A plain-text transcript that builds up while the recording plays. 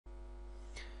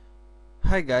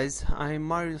Hi guys, I'm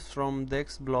Marius from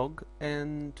Dex blog,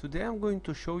 and today I'm going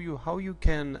to show you how you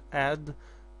can add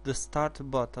the start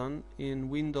button in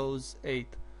Windows 8.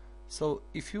 So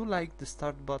if you like the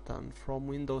start button from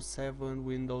Windows 7,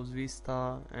 Windows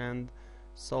Vista and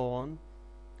so on,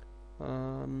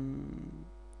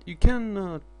 you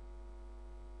can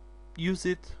use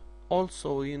it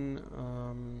also in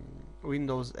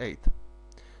Windows 8.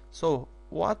 So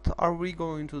what are we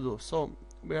going to do? So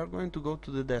we are going to go to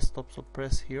the desktop, so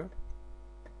press here.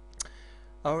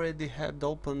 I already had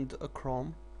opened a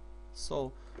Chrome,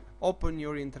 so open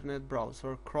your internet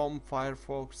browser, Chrome,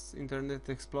 Firefox, Internet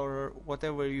Explorer,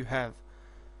 whatever you have,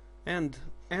 and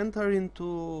enter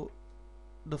into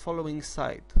the following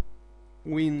site: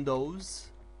 Windows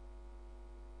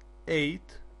 8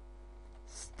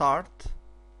 start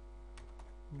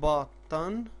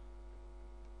button.com.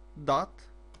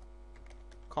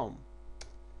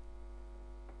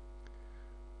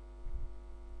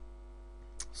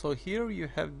 So here you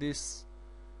have this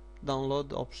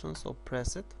download option, so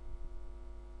press it.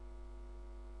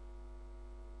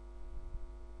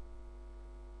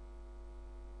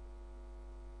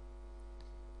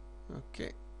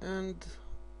 Okay, and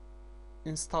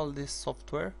install this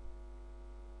software.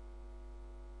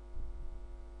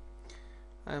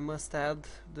 I must add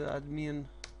the admin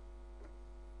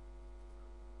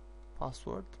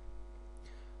password.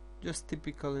 Just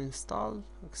typical install,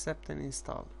 accept and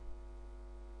install.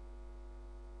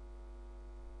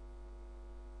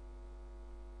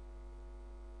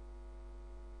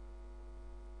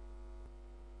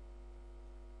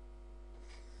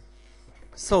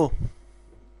 So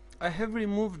I have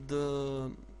removed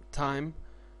the time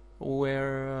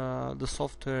where the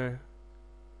software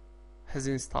has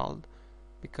installed,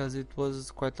 because it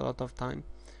was quite a lot of time.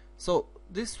 So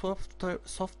this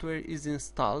software is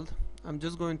installed. I'm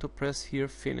just going to press here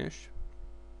finish.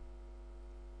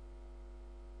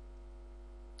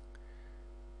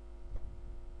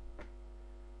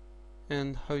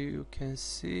 And how you can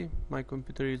see, my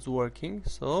computer is working,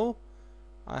 so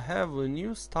I have a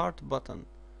new start button.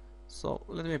 So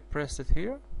let me press it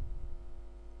here.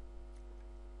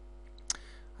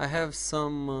 I have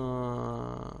some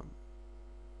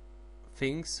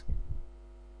things.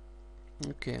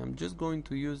 Okay, I'm just going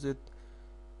to use it.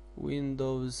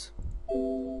 Windows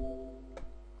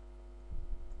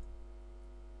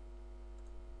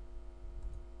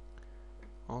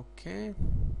okay.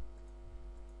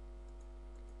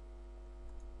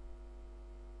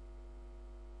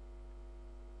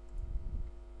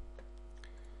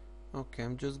 Okay,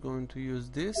 I'm just going to use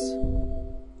this.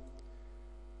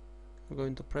 I'm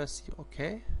going to press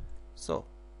OK. So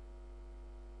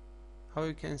how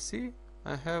you can see,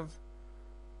 I have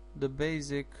the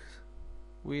basic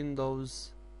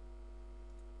Windows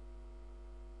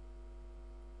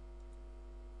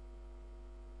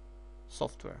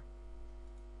software.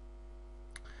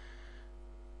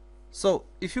 So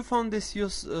if you found this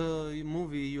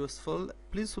movie useful,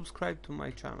 please subscribe to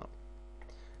my channel.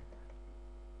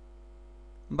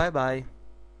 Bye bye.